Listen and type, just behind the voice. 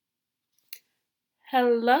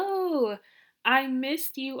Hello. I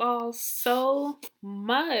missed you all so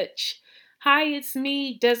much. Hi, it's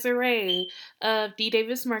me, Desiree of D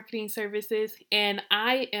Davis Marketing Services, and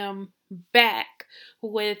I am back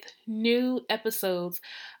with new episodes.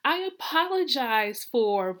 I apologize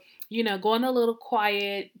for, going a little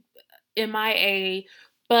quiet, MIA,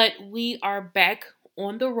 but we are back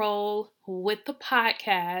on the roll with the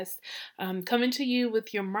podcast, coming to you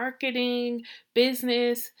with your marketing,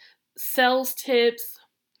 business, sales tips,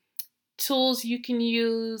 tools you can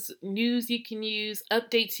use, news you can use,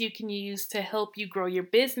 updates you can use to help you grow your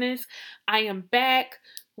business. I am back.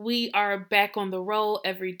 We are back on the roll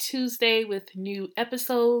every Tuesday with new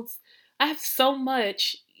episodes. I have so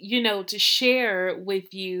much, to share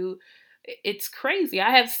with you. It's crazy.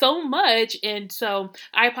 I have so much, and so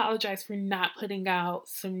I apologize for not putting out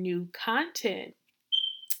some new content.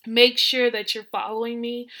 Make sure that you're following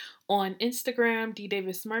me on Instagram, D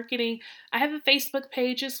Davis Marketing. I have a Facebook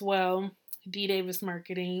page as well, D Davis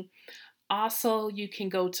Marketing. Also, you can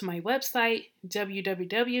go to my website,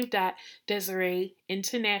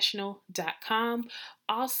 www.desireeinternational.com.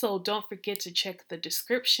 Also, don't forget to check the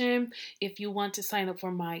description. If you want to sign up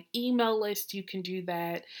for my email list, you can do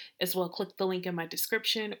that as well. Click the link in my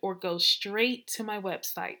description or go straight to my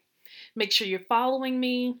website. Make sure you're following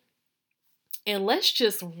me and let's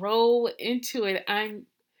just roll into it. I'm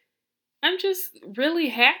just really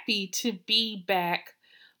happy to be back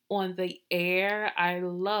on the air. I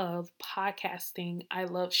love podcasting. I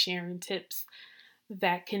love sharing tips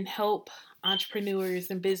that can help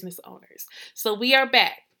entrepreneurs and business owners. So we are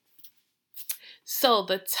back. So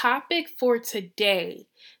the topic for today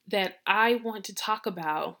that I want to talk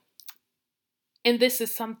about, and this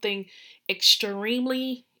is something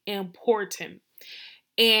extremely important,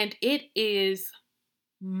 and it is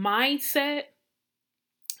mindset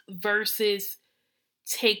versus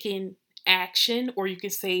taking action, or you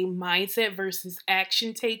could say mindset versus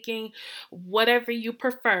action taking, whatever you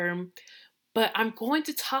prefer. But I'm going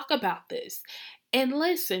to talk about this. And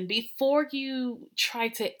listen, before you try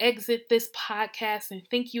to exit this podcast and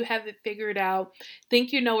think you have it figured out,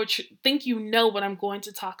 think you know what I'm going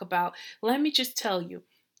to talk about, let me just tell you,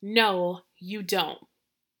 no, you don't.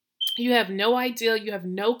 You have no idea, you have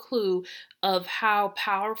no clue of how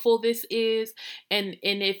powerful this is. And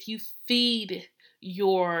if you feed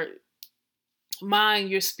your mind,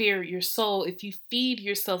 your spirit, your soul, if you feed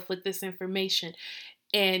yourself with this information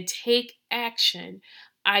and take action,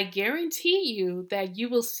 I guarantee you that you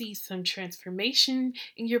will see some transformation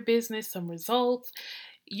in your business, some results.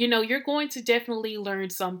 You're going to definitely learn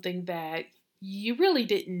something that you really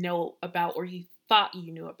didn't know about or you thought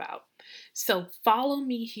you knew about. So follow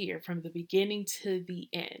me here from the beginning to the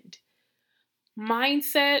end.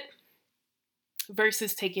 Mindset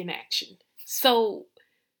versus taking action. So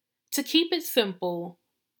to keep it simple,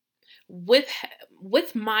 with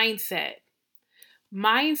with mindset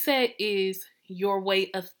is your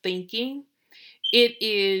way of thinking. It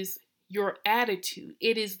is your attitude.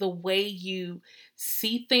 It is the way you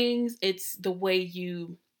see things. It's the way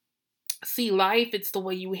you see life. It's the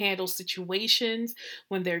way you handle situations,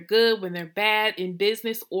 when they're good, when they're bad, in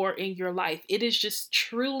business or in your life. It is just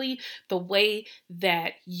truly the way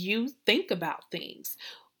that you think about things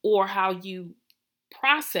or how you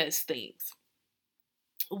process things,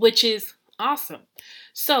 which is awesome.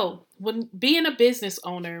 So, when being a business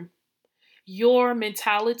owner, your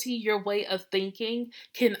mentality, your way of thinking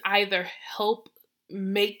can either help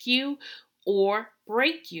make you or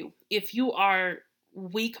break you. If you are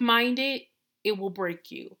weak minded, it will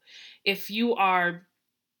break you. If you are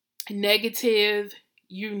negative,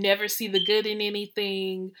 you never see the good in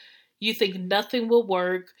anything, you think nothing will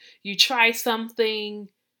work, you try something,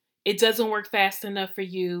 it doesn't work fast enough for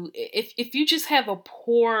you. If you just have a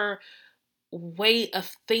poor way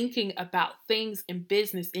of thinking about things in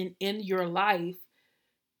business and in your life,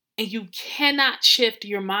 and you cannot shift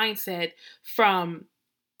your mindset from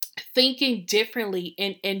thinking differently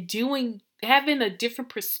and doing having a different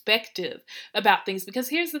perspective about things. Because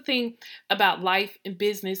here's the thing about life and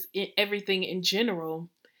business and everything in general,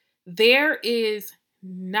 there is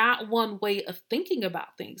not one way of thinking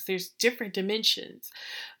about things. There's different dimensions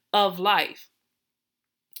of life.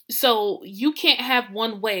 So you can't have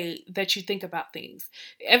one way that you think about things.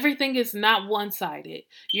 Everything is not one-sided.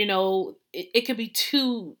 It could be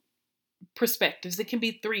two perspectives. It can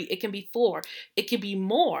be three, it can be four, it can be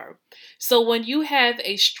more. So when you have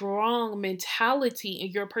a strong mentality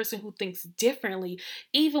and you're a person who thinks differently,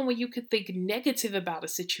 even when you could think negative about a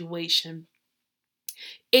situation,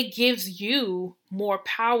 it gives you more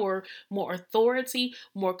power, more authority,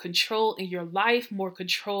 more control in your life, more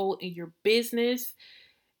control in your business.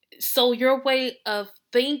 So your way of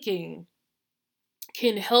thinking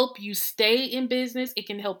can help you stay in business. It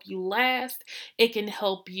can help you last. It can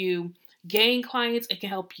help you gain clients. It can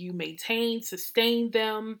help you maintain, sustain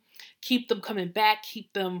them, keep them coming back,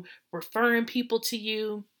 keep them referring people to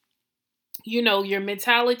you. Your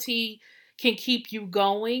mentality can keep you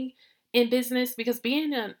going in business because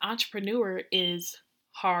being an entrepreneur is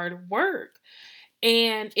hard work.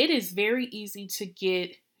 And it is very easy to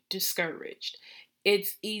get discouraged.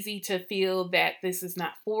 It's easy to feel that this is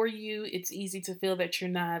not for you. It's easy to feel that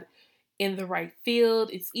you're not in the right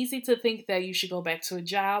field. It's easy to think that you should go back to a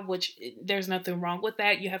job, which there's nothing wrong with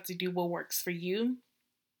that. You have to do what works for you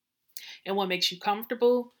and what makes you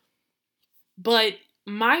comfortable. But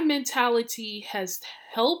my mentality has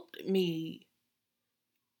helped me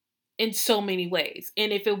in so many ways.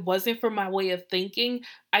 And if it wasn't for my way of thinking,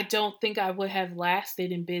 I don't think I would have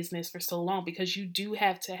lasted in business for so long because you do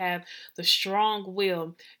have to have the strong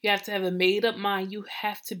will. You have to have a made up mind. You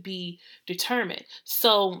have to be determined.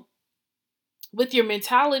 So, with your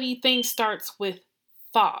mentality, things starts with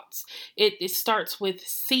thoughts. It starts with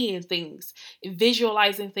seeing things,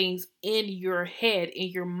 visualizing things in your head, in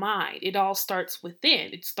your mind. It all starts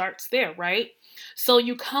within. It starts there, right? So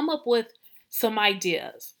you come up with some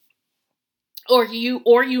ideas, or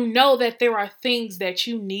you know that there are things that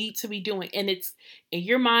you need to be doing, and it's in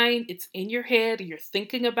your mind, it's in your head, you're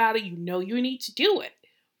thinking about it, you know you need to do it.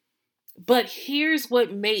 But here's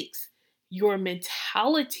what makes your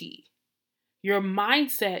mentality, your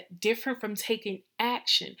mindset different from taking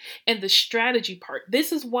action, and the strategy part.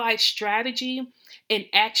 This is why strategy and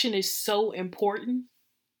action is so important,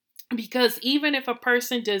 because even if a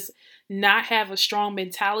person does not have a strong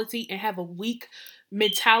mentality and have a weak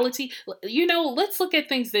mentality, let's look at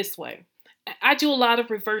things this way. I do a lot of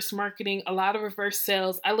reverse marketing, a lot of reverse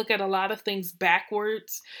sales. I look at a lot of things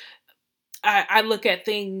backwards. I look at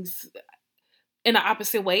things in the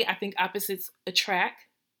opposite way. I think opposites attract,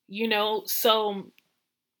 so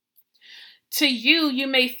to you, you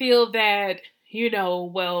may feel that,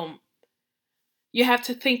 well, you have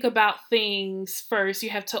to think about things first. You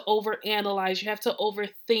have to overanalyze. You have to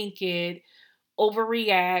overthink it,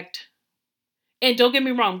 overreact. And don't get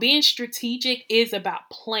me wrong, being strategic is about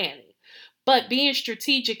planning. But being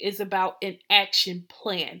strategic is about an action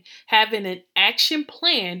plan. Having an action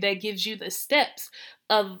plan that gives you the steps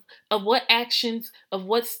of what actions, of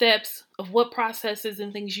what steps, of what processes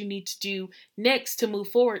and things you need to do next to move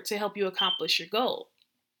forward to help you accomplish your goal.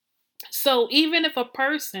 So even if a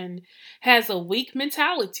person has a weak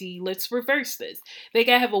mentality, let's reverse this. They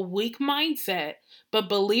gotta have a weak mindset, but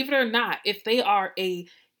believe it or not, if they are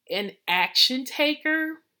an action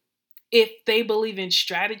taker, if they believe in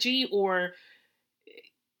strategy or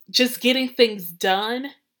just getting things done,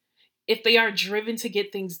 if they are driven to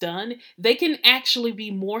get things done, they can actually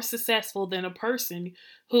be more successful than a person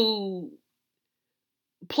who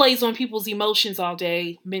plays on people's emotions all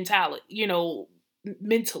day mentally. You know,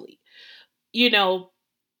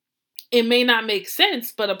 it may not make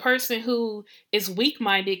sense, but a person who is weak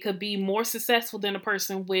minded could be more successful than a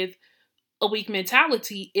person with a weak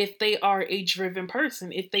mentality if they are a driven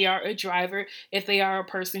person, if they are a driver, if they are a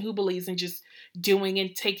person who believes in just doing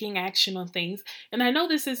and taking action on things. And I know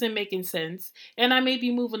this isn't making sense, and I may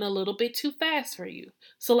be moving a little bit too fast for you.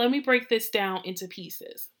 So let me break this down into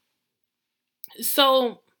pieces.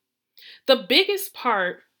 So, the biggest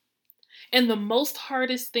part and the most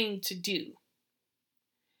hardest thing to do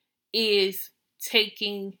is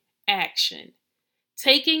taking action.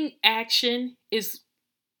 Taking action is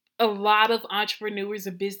a lot of entrepreneurs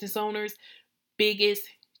and business owners' biggest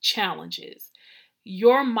challenges.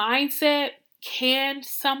 Your mindset can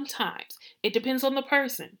sometimes, it depends on the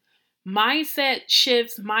person. Mindset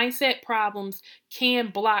shifts, mindset problems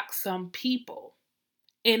can block some people.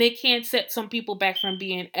 And it can set some people back from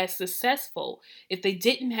being as successful if they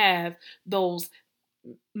didn't have those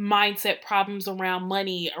mindset problems around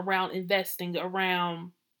money, around investing,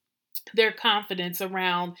 around their confidence,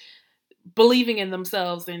 around believing in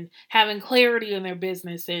themselves and having clarity in their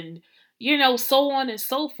business and, so on and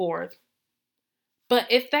so forth. But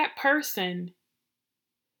if that person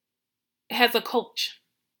has a coach,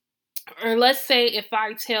 or let's say if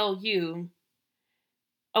I tell you,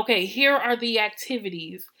 okay, here are the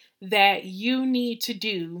activities that you need to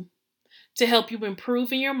do to help you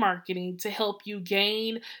improve in your marketing, to help you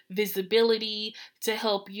gain visibility, to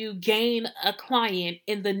help you gain a client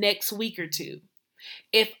in the next week or two.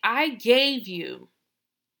 If I gave you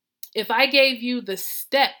the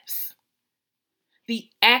steps, the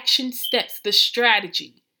action steps, the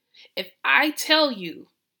strategy, if I tell you,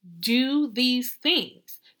 do these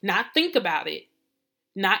things, not think about it,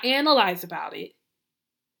 not analyze about it,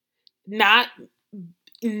 not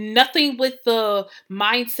nothing with the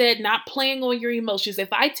mindset, not playing on your emotions.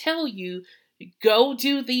 If I tell you, go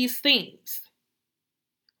do these things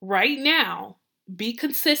right now, be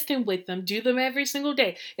consistent with them, do them every single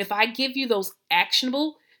day. If I give you those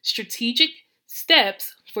actionable, strategic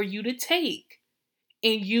steps for you to take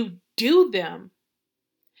and you do them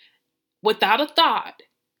without a thought,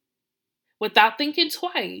 without thinking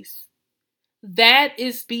twice, that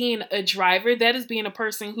is being a driver. That is being a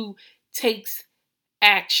person who takes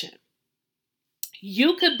action.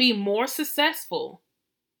 You could be more successful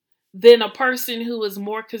than a person who is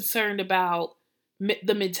more concerned about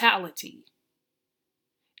the mentality.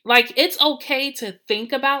 Like, it's okay to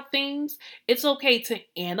think about things. It's okay to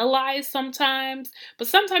analyze sometimes, but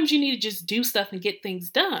sometimes you need to just do stuff and get things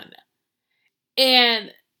done.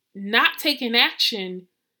 And not taking action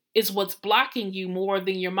is what's blocking you more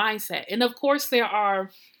than your mindset. And of course, there are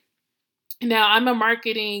now I'm a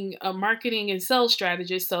marketing and sales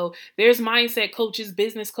strategist, so there's mindset coaches,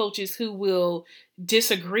 business coaches who will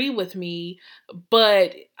disagree with me,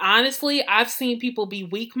 but honestly, I've seen people be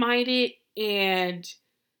weak-minded and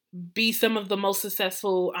be some of the most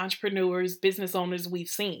successful entrepreneurs, business owners we've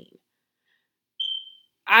seen.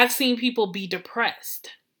 I've seen people be depressed,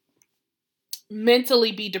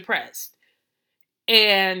 mentally be depressed,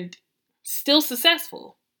 and still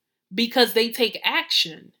successful because they take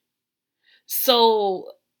action.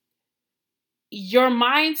 So your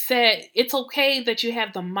mindset, it's okay that you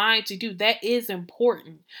have the mind to do that is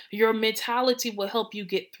important. Your mentality will help you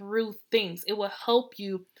get through things. It will help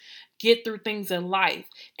you get through things in life.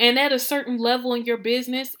 And at a certain level in your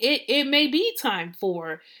business, it may be time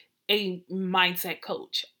for a mindset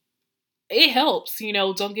coach. It helps,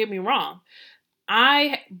 don't get me wrong.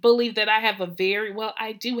 I believe that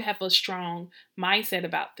I do have a strong mindset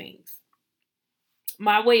about things.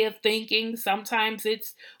 My way of thinking, sometimes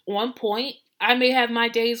it's on point. I may have my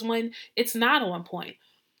days when it's not on point.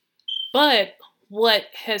 But what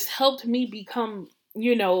has helped me become,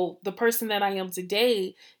 the person that I am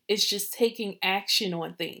today is just taking action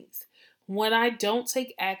on things. When I don't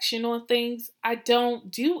take action on things, I don't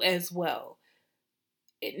do as well.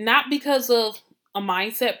 Not because of a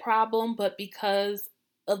mindset problem, but because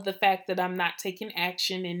of the fact that I'm not taking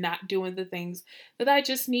action and not doing the things that I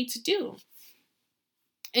just need to do.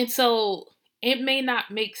 And so it may not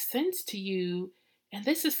make sense to you. And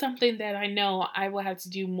this is something that I know I will have to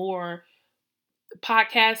do more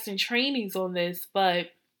podcasts and trainings on this,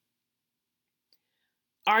 but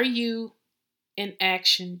are you an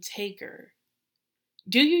action taker?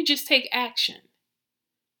 Do you just take action?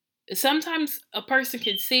 Sometimes a person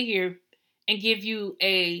can sit here and give you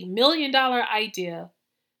 $1 million idea,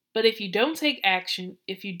 but if you don't take action,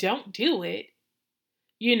 if you don't do it,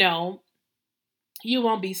 you know, you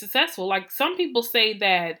won't be successful. Like, some people say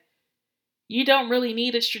that you don't really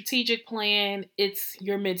need a strategic plan, it's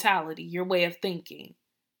your mentality, your way of thinking.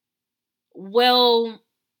 Well,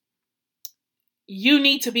 you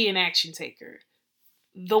need to be an action taker.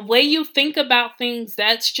 The way you think about things,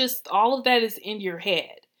 that's just all of that is in your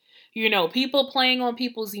head. People playing on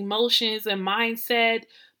people's emotions and mindset,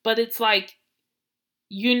 but it's like,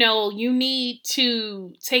 you need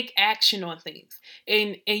to take action on things,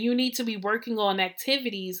 and you need to be working on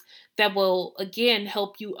activities that will again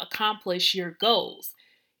help you accomplish your goals.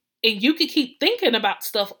 And you can keep thinking about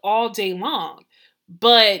stuff all day long,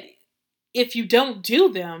 but if you don't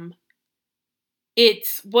do them,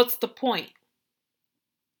 it's what's the point?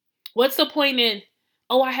 What's the point in,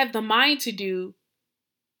 oh, I have the mind to do,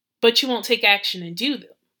 but you won't take action and do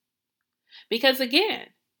them? Because again,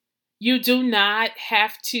 you do not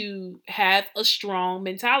have to have a strong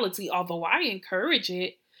mentality, although I encourage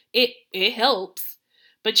it. It helps.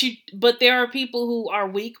 But there are people who are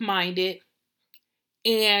weak-minded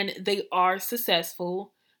and they are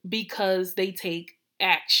successful because they take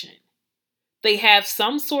action. They have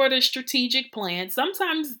some sort of strategic plan.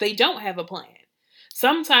 Sometimes they don't have a plan.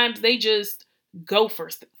 Sometimes they just go for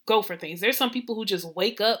things. There's some people who just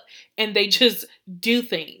wake up and they just do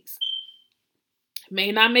things.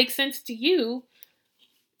 May not make sense to you.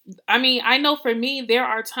 I mean, I know for me, there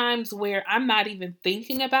are times where I'm not even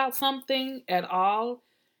thinking about something at all,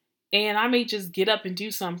 and I may just get up and do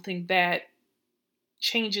something that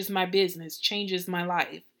changes my business, changes my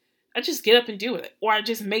life. I just get up and do it, or I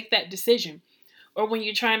just make that decision. Or when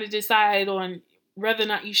you're trying to decide on whether or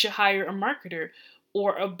not you should hire a marketer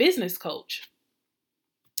or a business coach,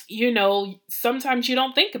 sometimes you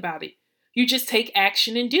don't think about it. You just take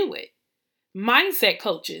action and do it. Mindset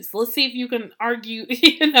coaches, let's see if you can argue,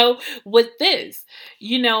 with this.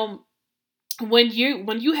 You know, when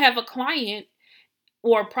you have a client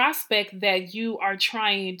or prospect that you are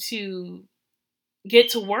trying to get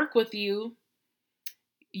to work with you,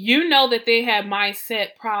 you know that they have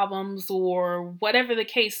mindset problems or whatever the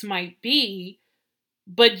case might be,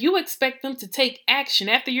 but you expect them to take action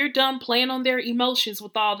after you're done playing on their emotions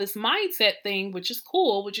with all this mindset thing, which is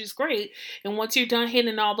cool, which is great. And once you're done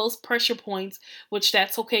hitting all those pressure points, which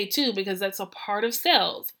that's okay too, because that's a part of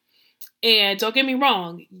sales. And don't get me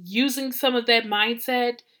wrong, using some of that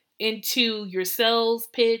mindset into your sales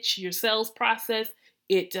pitch, your sales process,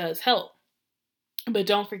 it does help. But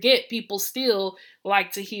don't forget, people still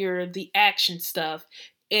like to hear the action stuff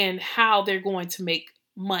and how they're going to make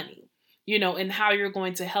money, and how you're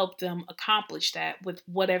going to help them accomplish that with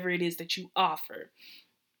whatever it is that you offer.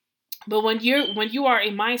 But when you are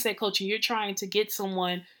a mindset coach and you're trying to get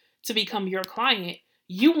someone to become your client,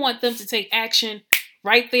 you want them to take action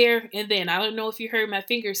right there and then. I don't know if you heard my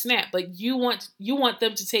finger snap, but you want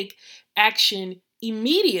them to take action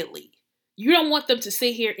immediately. You don't want them to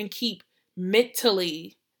sit here and keep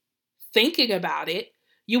mentally thinking about it.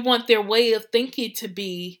 You want their way of thinking to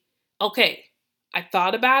be, okay, I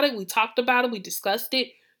thought about it, we talked about it, we discussed it.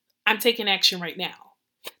 I'm taking action right now.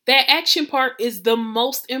 That action part is the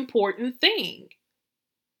most important thing.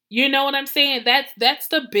 You know what I'm saying? That's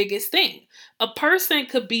the biggest thing. A person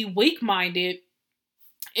could be weak-minded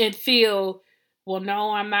and feel, well,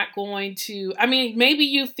 no, I'm not going to. I mean, maybe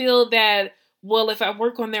you feel that, well, if I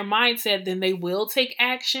work on their mindset, then they will take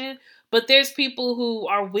action. But there's people who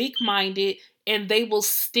are weak-minded and they will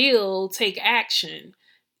still take action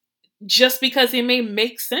just because it may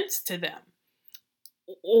make sense to them.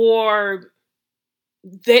 Or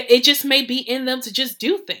that it just may be in them to just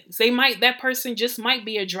do things. That person just might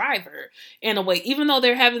be a driver in a way, even though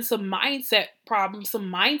they're having some mindset problems,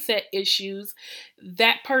 some mindset issues.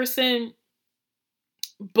 That person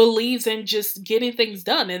believes in just getting things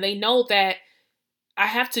done, and they know that I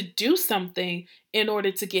have to do something in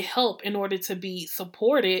order to get help, in order to be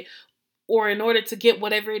supported, or in order to get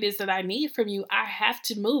whatever it is that I need from you. I have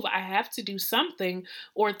to move, I have to do something,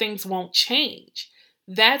 or things won't change.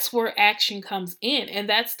 That's where action comes in, and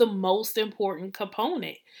that's the most important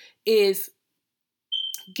component, is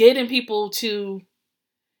getting people to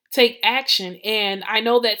take action. And I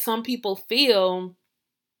know that some people feel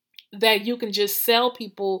that you can just sell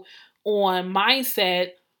people on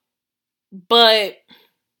mindset, but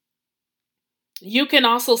you can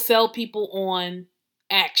also sell people on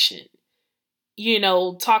action.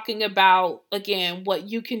 Talking about, again, what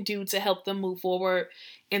you can do to help them move forward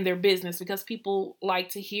in their business, because people like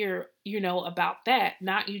to hear, about that,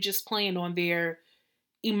 not you just playing on their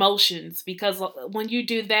emotions, because when you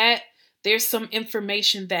do that, there's some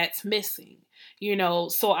information that's missing,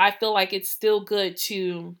 so I feel like it's still good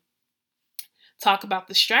to talk about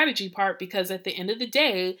the strategy part, because at the end of the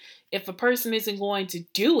day, if a person isn't going to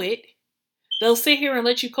do it, they'll sit here and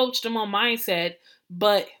let you coach them on mindset,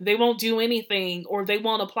 but they won't do anything, or they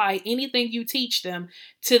won't apply anything you teach them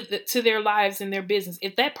to their lives and their business.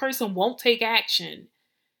 If that person won't take action,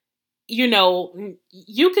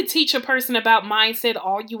 you could teach a person about mindset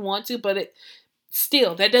all you want to, but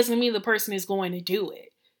still, that doesn't mean the person is going to do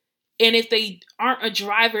it. And if they aren't a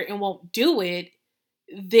driver and won't do it,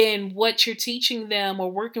 then what you're teaching them or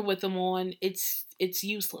working with them on, it's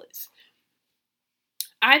useless.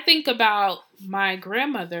 I think about my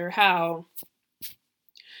grandmother, how,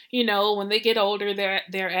 when they get older,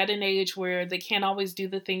 they're at an age where they can't always do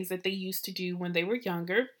the things that they used to do when they were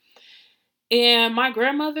younger. And my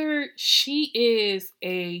grandmother, she is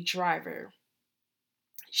a driver.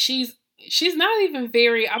 She's not even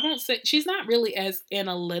very, I won't say, she's not really as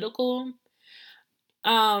analytical.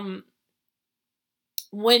 Um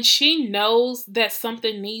when she knows that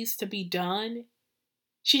something needs to be done,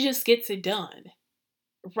 she just gets it done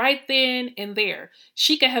right then and there.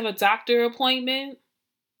 She could have a doctor appointment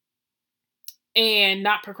and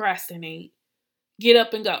not procrastinate. Get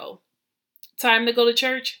up and go. Time to go to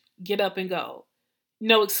church? Get up and go.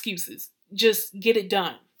 No excuses. Just get it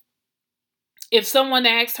done. If someone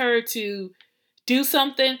asks her to do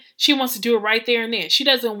something, she wants to do it right there and then. She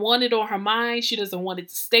doesn't want it on her mind. She doesn't want it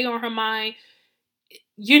to stay on her mind.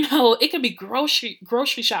 It can be grocery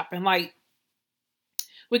shopping. Like,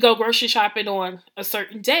 we go grocery shopping on a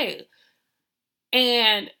certain day.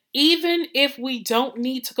 And even if we don't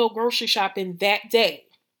need to go grocery shopping that day,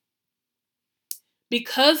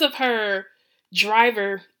 because of her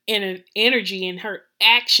driver and energy and her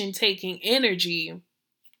action taking energy,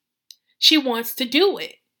 she wants to do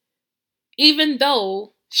it, even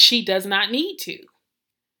though she does not need to.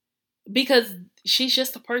 Because she's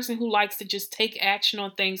just a person who likes to just take action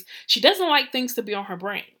on things. She doesn't like things to be on her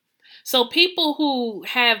brain. So people who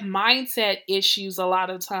have mindset issues a lot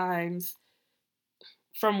of times,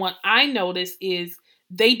 from what I notice, is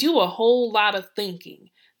they do a whole lot of thinking.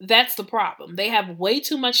 That's the problem. They have way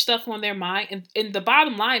too much stuff on their mind. And the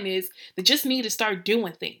bottom line is they just need to start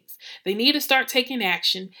doing things. They need to start taking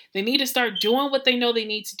action. They need to start doing what they know they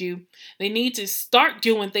need to do. They need to start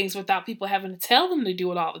doing things without people having to tell them to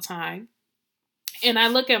do it all the time. And I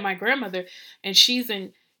look at my grandmother, and she's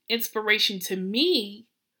an inspiration to me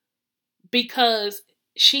because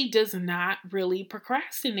she does not really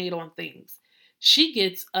procrastinate on things. She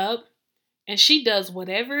gets up and she does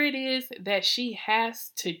whatever it is that she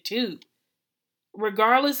has to do,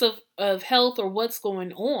 regardless of health or what's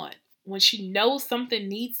going on. When she knows something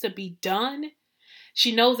needs to be done,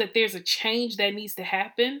 she knows that there's a change that needs to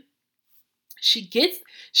happen. She gets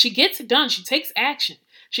she gets it done. She takes action.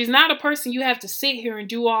 She's not a person you have to sit here and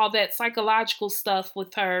do all that psychological stuff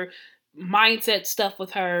with her, mindset stuff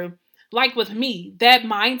with her. Like with me, that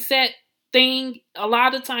mindset thing, a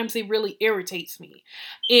lot of times it really irritates me.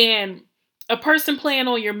 And a person playing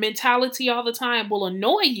on your mentality all the time will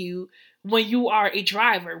annoy you when you are a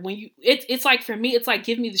driver. When it's like, for me, it's like,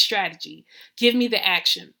 give me the strategy, give me the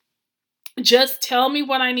action. Just tell me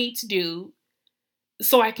what I need to do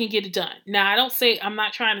so I can get it done. Now, I'm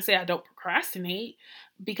not trying to say I don't procrastinate,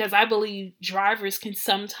 because I believe drivers can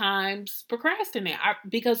sometimes procrastinate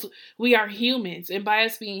because we are humans, and by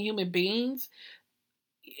us being human beings,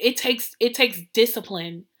 it takes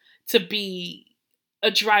discipline to be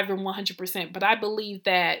a driver 100%. But I believe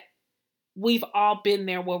that we've all been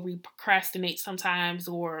there where we procrastinate sometimes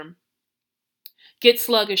or get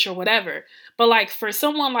sluggish or whatever. But like for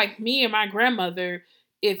someone like me and my grandmother,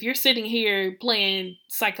 if you're sitting here playing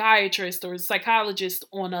psychiatrist or psychologist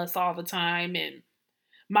on us all the time and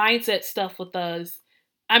mindset stuff with us,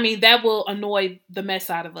 I mean, that will annoy the mess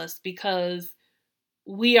out of us because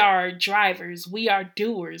we are drivers, we are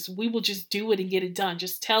doers. We will just do it and get it done.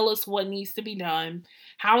 Just tell us what needs to be done,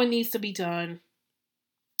 how it needs to be done,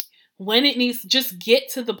 when it needs, just get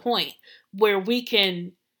to the point where we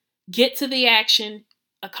can get to the action,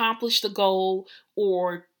 accomplish the goal,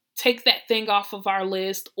 or take that thing off of our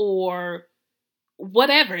list, or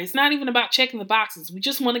whatever. It's not even about checking the boxes. We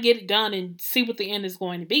just want to get it done and see what the end is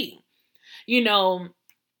going to be. You know,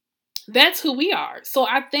 that's who we are. So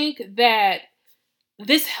I think that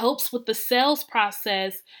this helps with the sales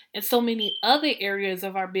process and so many other areas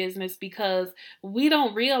of our business, because we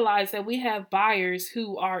don't realize that we have buyers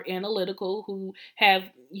who are analytical, who have,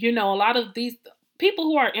 a lot of these people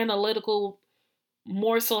who are analytical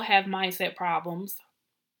more so have mindset problems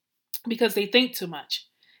because they think too much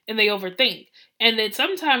and they overthink. And then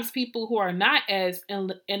sometimes people who are not as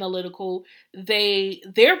analytical,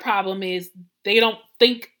 their problem is they don't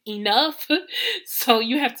think enough. So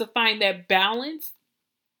you have to find that balance,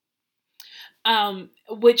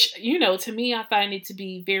 which, to me, I find it to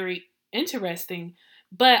be very interesting.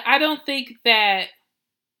 But I don't think that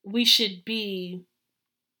we should be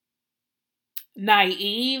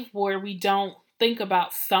naive where we don't think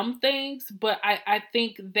about some things. But I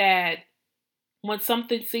think that when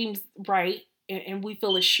something seems right and we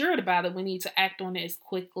feel assured about it, we need to act on it as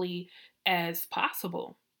quickly as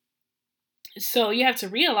possible. So you have to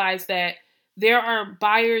realize that there are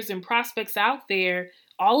buyers and prospects out there.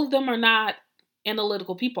 All of them are not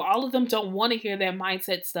analytical people. All of them don't want to hear that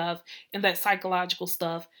mindset stuff and that psychological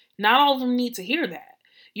stuff. Not all of them need to hear that.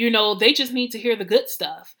 They just need to hear the good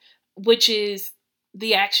stuff, which is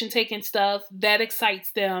the action taking stuff that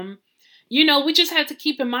excites them. We just have to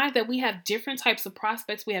keep in mind that we have different types of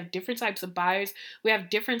prospects, we have different types of buyers, we have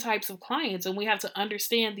different types of clients, and we have to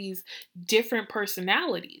understand these different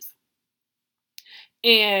personalities.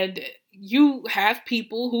 And you have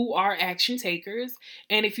people who are action takers,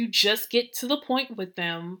 and if you just get to the point with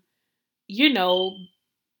them, you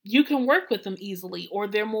can work with them easily, or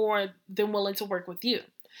they're more than willing to work with you.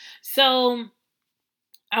 So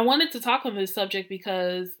I wanted to talk on this subject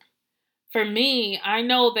because for me, I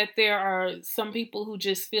know that there are some people who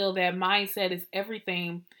just feel that mindset is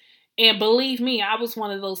everything. And believe me, I was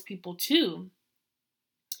one of those people too.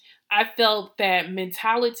 I felt that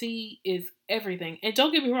mentality is everything. And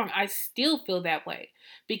don't get me wrong, I still feel that way.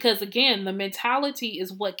 Because again, the mentality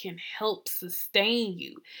is what can help sustain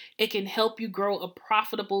you. It can help you grow a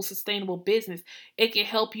profitable, sustainable business. It can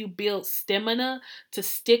help you build stamina to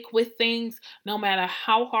stick with things no matter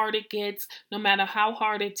how hard it gets, no matter how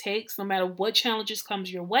hard it takes, no matter what challenges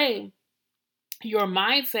comes your way. Your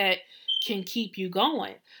mindset can keep you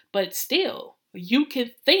going. But still, you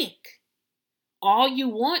can think all you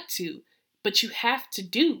want to, but you have to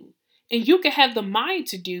do. And you can have the mind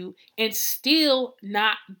to do and still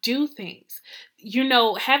not do things.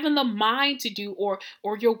 Having the mind to do, or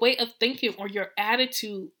your way of thinking or your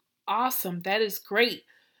attitude, awesome. That is great.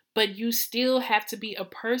 But you still have to be a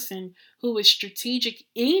person who is strategic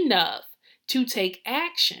enough to take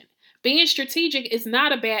action. Being strategic is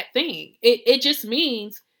not a bad thing. It just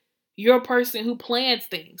means you're a person who plans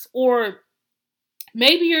things. Or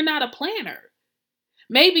maybe you're not a planner.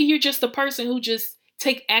 Maybe you're just a person who just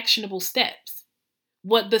take actionable steps.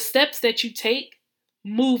 What the steps that you take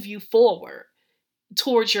move you forward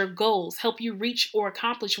towards your goals, help you reach or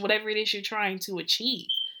accomplish whatever it is you're trying to achieve.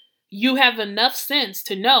 You have enough sense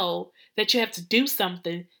to know that you have to do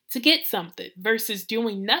something to get something versus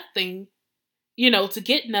doing nothing, to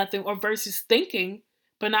get nothing, or versus thinking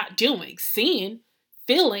but not doing, seeing,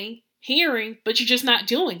 feeling, hearing, but you're just not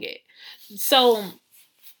doing it. So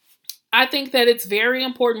I think that it's very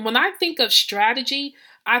important. When I think of strategy,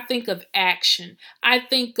 I think of action. I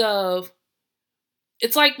think of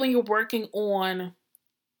it's like when you're working on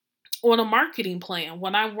a marketing plan.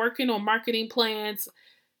 When I'm working on marketing plans,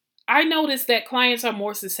 I notice that clients are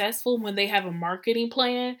more successful when they have a marketing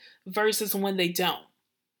plan versus when they don't.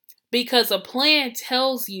 Because a plan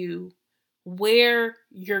tells you where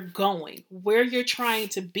you're going, where you're trying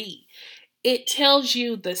to be. It tells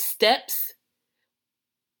you the steps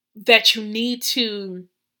that you need to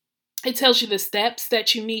it tells you the steps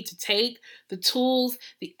that you need to take, the tools,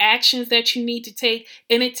 the actions that you need to take,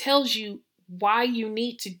 and it tells you why you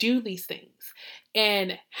need to do these things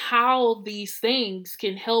and how these things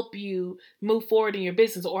can help you move forward in your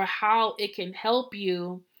business or how it can help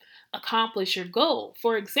you accomplish your goal.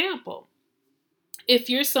 For example, if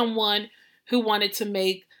you're someone who wanted to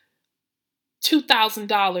make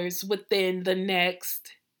 $2,000 within the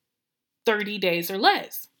next 30 days or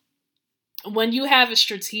less, when you have a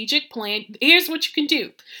strategic plan, here's what you can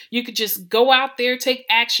do. You could just go out there, take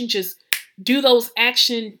action, just do those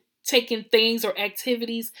action taking things or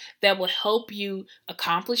activities that will help you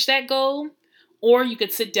accomplish that goal. Or you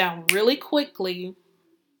could sit down really quickly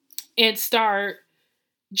and start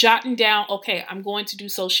jotting down, okay, I'm going to do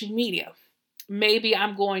social media. Maybe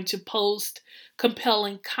I'm going to post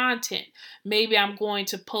compelling content. Maybe I'm going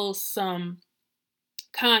to post some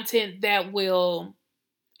content that will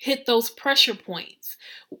hit those pressure points.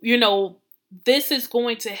 This is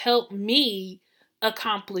going to help me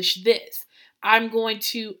accomplish this. I'm going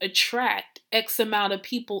to attract X amount of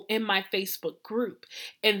people in my Facebook group.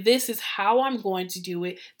 And this is how I'm going to do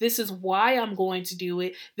it. This is why I'm going to do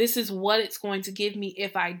it. This is what it's going to give me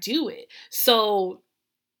if I do it. So,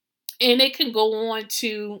 and it can go on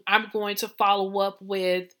to, I'm going to follow up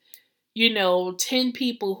with, 10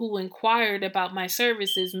 people who inquired about my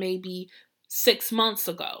services maybe 6 months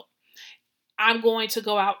ago. I'm going to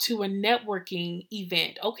go out to a networking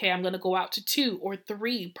event. Okay, I'm going to go out to 2 or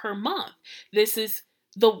 3 per month. This is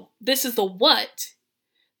the what,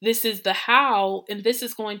 this is the how, and this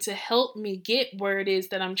is going to help me get where it is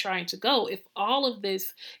that I'm trying to go. If all of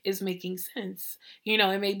this is making sense,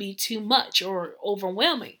 it may be too much or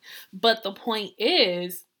overwhelming. But the point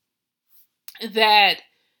is that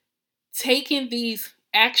taking these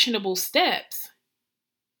actionable steps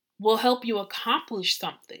will help you accomplish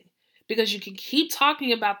something, because you can keep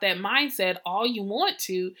talking about that mindset all you want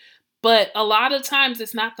to, but a lot of times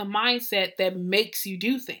it's not the mindset that makes you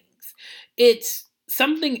do things. It's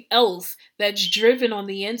something else that's driven on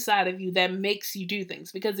the inside of you that makes you do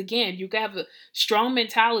things. Because again, you can have a strong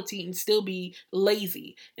mentality and still be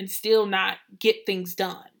lazy and still not get things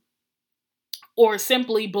done, or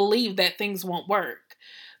simply believe that things won't work.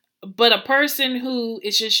 But a person who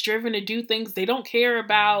is just driven to do things, they don't care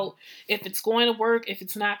about if it's going to work, if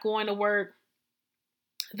it's not going to work.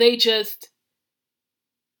 They just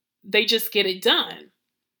get it done.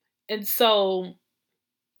 And so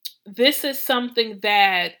this is something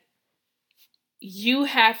that you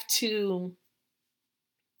have to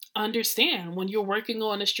understand when you're working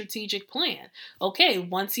on a strategic plan. Okay,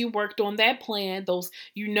 once you worked on that plan,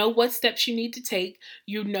 what steps you need to take,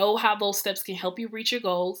 how those steps can help you reach your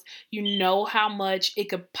goals, how much it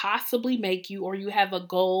could possibly make you, or you have a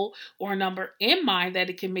goal or a number in mind that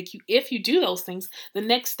it can make you if you do those things. The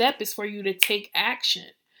next step is for you to take action.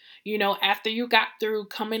 After you got through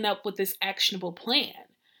coming up with this actionable plan.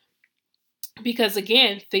 Because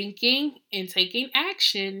again, thinking and taking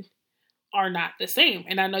action are not the same.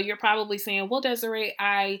 And I know you're probably saying, well, Desiree,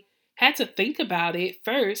 I had to think about it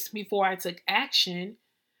first before I took action.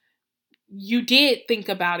 You did think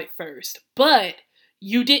about it first, but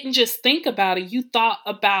you didn't just think about it. You thought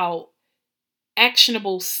about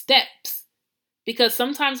actionable steps. Because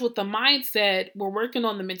sometimes with the mindset, we're working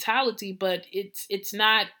on the mentality, but it's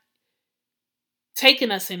not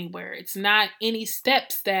taking us anywhere. It's not any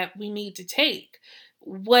steps that we need to take.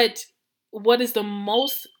 What what is the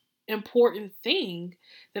most important thing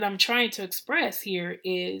that I'm trying to express here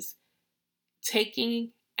is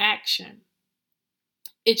taking action.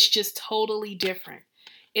 It's just totally different.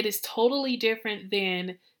 It is totally different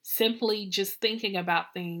than simply just thinking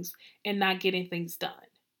about things and not getting things done.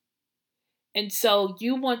 And so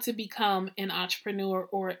you want to become an entrepreneur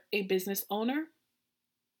or a business owner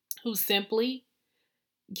who simply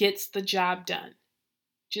gets the job done.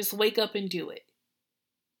 Just wake up and do it.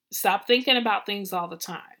 Stop thinking about things all the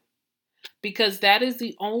time, because that is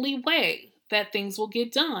the only way that things will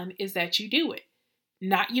get done, is that you do it,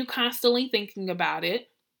 not you constantly thinking about it.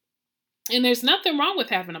 And there's nothing wrong with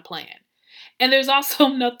having a plan. And there's also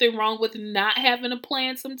nothing wrong with not having a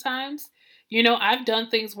plan sometimes. I've done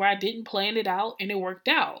things where I didn't plan it out and it worked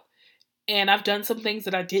out. And I've done some things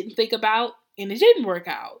that I didn't think about and it didn't work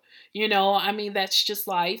out. I mean, that's just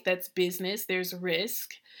life, that's business, there's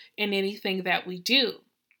risk in anything that we do.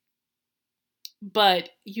 But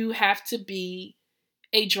you have to be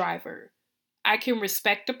a driver. I can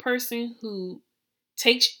respect a person who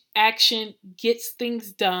takes action, gets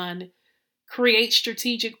things done, create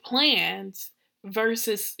strategic plans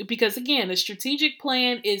versus, because again, a strategic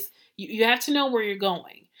plan is you have to know where you're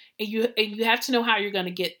going, and you have to know how you're going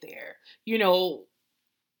to get there.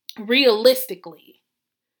 Realistically,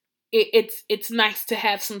 it's nice to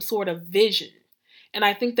have some sort of vision, and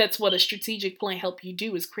I think that's what a strategic plan help you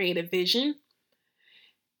do, is create a vision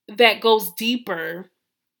that goes deeper.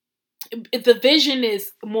 The vision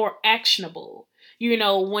is more actionable.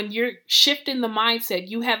 When you're shifting the mindset,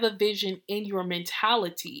 you have a vision in your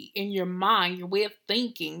mentality, in your mind, your way of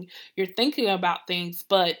thinking. You're thinking about things,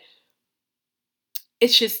 but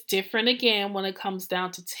it's just different again when it comes down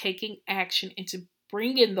to taking action and to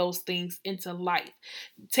bringing those things into life.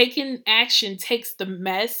 Taking action takes the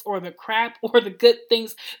mess or the crap or the good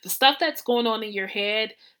things, the stuff that's going on in your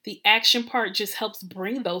head. The action part just helps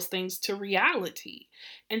bring those things to reality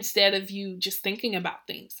instead of you just thinking about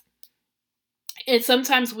things. And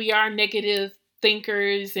sometimes we are negative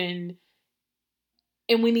thinkers, and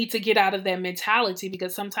we need to get out of that mentality,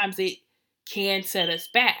 because sometimes it can set us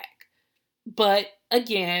back. But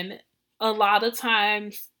again, a lot of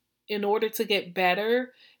times, in order to get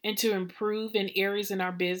better and to improve in areas in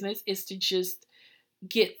our business, is to just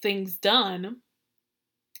get things done.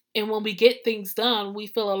 And when we get things done, we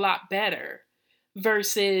feel a lot better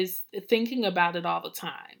versus thinking about it all the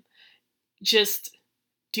time. Just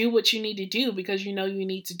do what you need to do because you know you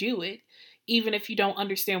need to do it, even if you don't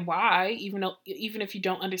understand why, even if you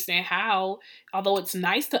don't understand how. Although it's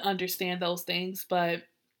nice to understand those things, but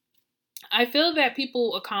I feel that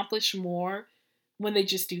people accomplish more when they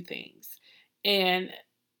just do things. And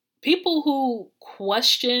people who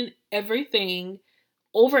question everything,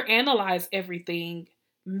 overanalyze everything,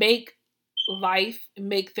 make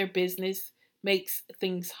make their business, makes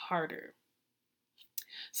things harder.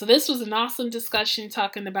 So this was an awesome discussion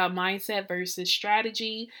talking about mindset versus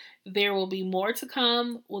strategy. There will be more to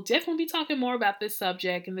come. We'll definitely be talking more about this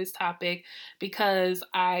subject and this topic, because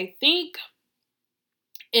I think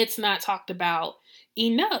it's not talked about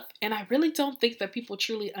enough. And I really don't think that people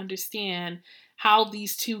truly understand how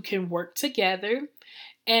these two can work together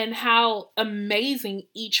and how amazing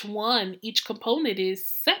each component is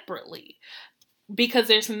separately. Because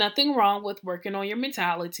there's nothing wrong with working on your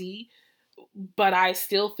mentality, but I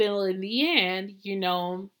still feel in the end, you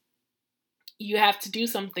have to do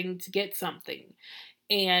something to get something.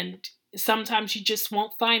 And sometimes you just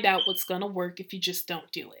won't find out what's going to work if you just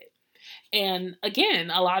don't do it. And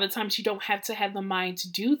again, a lot of times you don't have to have the mind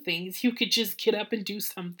to do things. You could just get up and do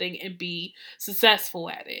something and be successful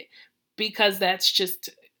at it, because that's just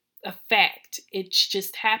a fact. It's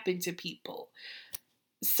just happened to people.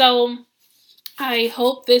 So I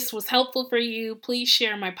hope this was helpful for you. Please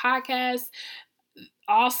share my podcast.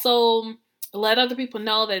 Also, let other people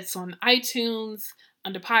know that it's on iTunes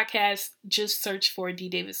under podcast. Just search for D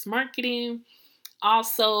Davis Marketing.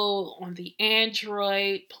 Also on the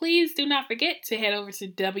Android, please do not forget to head over to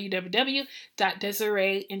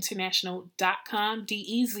www.dezaraeinternational.com,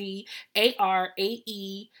 DEZARAE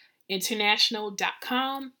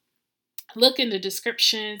international.com. Look in the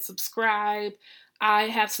description, subscribe. I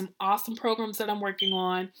have some awesome programs that I'm working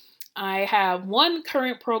on. I have one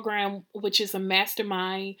current program, which is a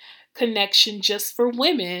mastermind connection just for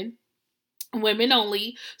women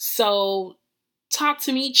only. So talk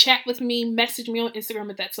to me, chat with me, message me on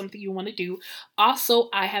Instagram if that's something you want to do. Also,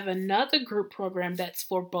 I have another group program that's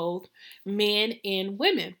for both men and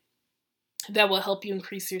women. that will help you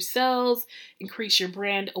increase your sales, increase your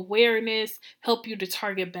brand awareness, help you to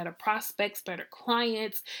target better prospects, better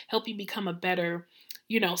clients, help you become a better,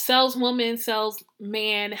 saleswoman,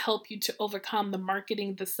 salesman, help you to overcome the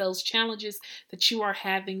marketing, the sales challenges that you are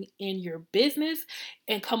having in your business,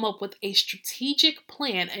 and come up with a strategic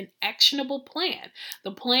plan, an actionable plan.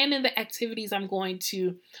 The plan and the activities I'm going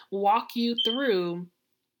to walk you through,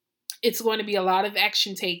 it's going to be a lot of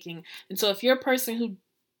action taking. And so if you're a person who,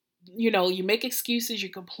 you make excuses, you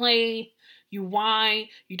complain, you whine,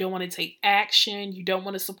 you don't want to take action, you don't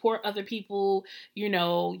want to support other people, you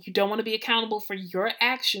don't want to be accountable for your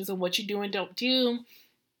actions and what you do and don't do.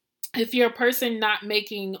 If you're a person not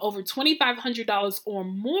making over $2,500 or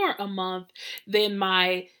more a month, then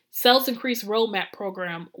my Sales Increase Roadmap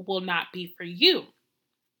program will not be for you.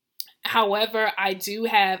 However, I do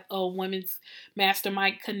have a women's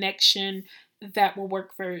mastermind connection that will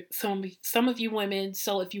work for some of you women.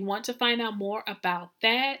 So if you want to find out more about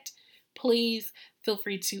that, please feel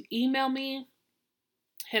free to email me,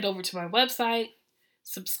 head over to my website,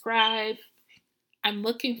 subscribe. I'm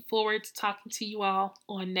looking forward to talking to you all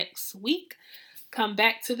on next week. Come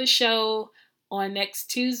back to the show on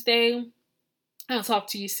next Tuesday. I'll talk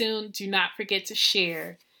to you soon. Do not forget to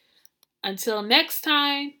share. Until next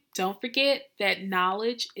time, don't forget that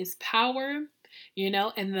knowledge is power,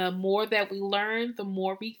 and the more that we learn, the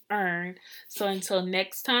more we earn. So until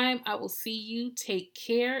next time, I will see you. Take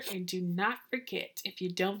care, and do not forget, if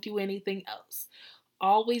you don't do anything else,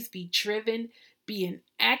 always be driven, be an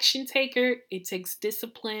action taker. It takes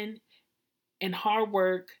discipline and hard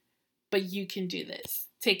work, but you can do this.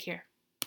 Take care.